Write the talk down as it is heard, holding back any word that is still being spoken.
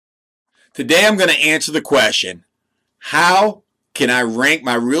Today I'm going to answer the question, how can I rank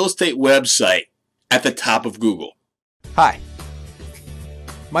my real estate website at the top of Google? Hi,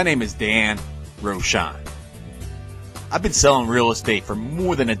 my name is Dan Rochon. I've been selling real estate for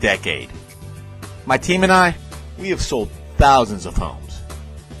more than a decade. My team and I, we have sold thousands of homes.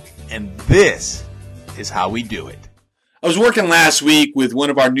 And this is how we do it. I was working last week with one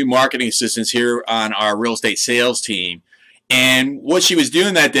of our new marketing assistants here on our real estate sales team. And what she was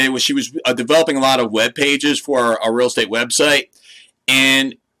doing that day was she was developing a lot of web pages for our real estate website.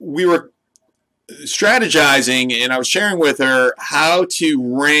 And we were strategizing, and I was sharing with her how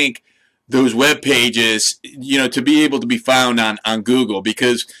to rank those web pages, to be able to be found on Google,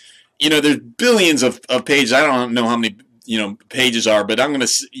 because, there's billions of pages. I don't know how many, pages are, but I'm going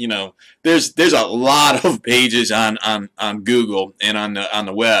to, there's a lot of pages on Google and on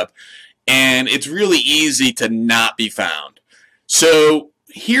the web, and it's really easy to not be found. So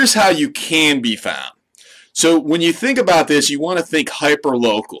here's how you can be found. So when you think about this, you want to think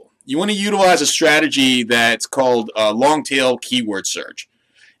hyper-local. You want to utilize a strategy that's called long-tail keyword search.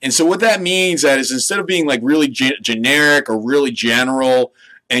 And so what that means is instead of being like really generic or really general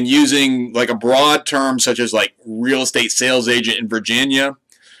and using like a broad term such as like real estate sales agent in Virginia,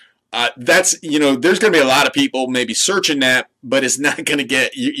 that's, there's going to be a lot of people maybe searching that, but it's not going to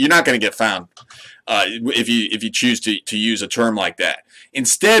get, you're not going to get found if you choose to use a term like that.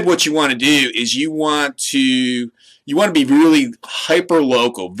 Instead, what you want to do is you want to be really hyper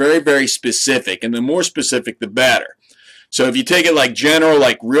local, very, very specific, and the more specific, the better. So if you take it like general,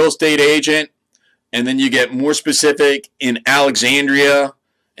 like real estate agent, and then you get more specific in Alexandria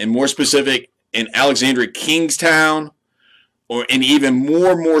and more specific in Alexandria Kingstown, and even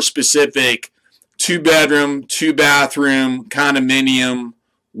more specific 2-bedroom, 2-bathroom condominium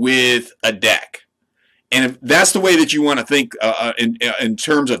with a deck. And if that's the way that you want to think in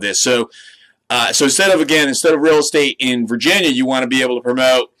terms of this. So instead of real estate in Virginia, you want to be able to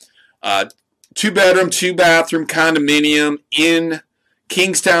promote 2-bedroom, 2-bathroom condominium in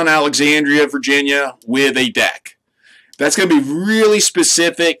Kingstown, Alexandria, Virginia with a deck. That's going to be really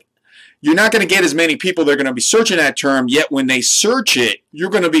specific. You're not going to get as many people that are going to be searching that term, yet when they search it, you're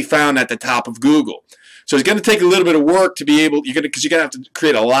going to be found at the top of Google. So it's going to take a little bit of work to be able, because you're going to have to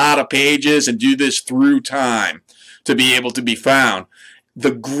create a lot of pages and do this through time to be able to be found.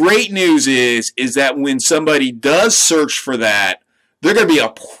 The great news is that when somebody does search for that, they're going to be a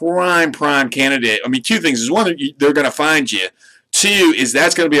prime candidate. I mean, two things is, one, they're going to find you. Two is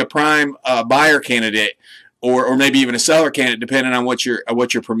that's going to be a prime buyer candidate, or maybe even a seller candidate, depending on what you're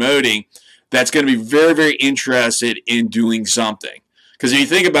promoting. That's going to be very, very interested in doing something. Because if you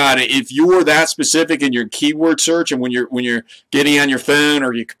think about it, if you're that specific in your keyword search, and when you're getting on your phone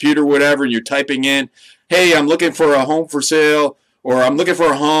or your computer or whatever, and you're typing in, hey, I'm looking for a home for sale, or I'm looking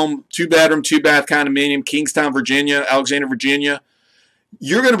for a home, 2-bedroom, 2-bath condominium, Kingstown, Virginia, Alexandria, Virginia,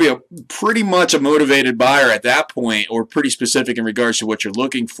 you're going to be pretty much a motivated buyer at that point, or pretty specific in regards to what you're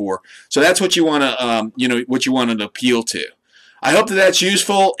looking for. So that's what you want to, what you want to appeal to. I hope that that's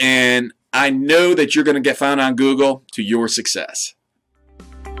useful, and I know that you're going to get found on Google to your success.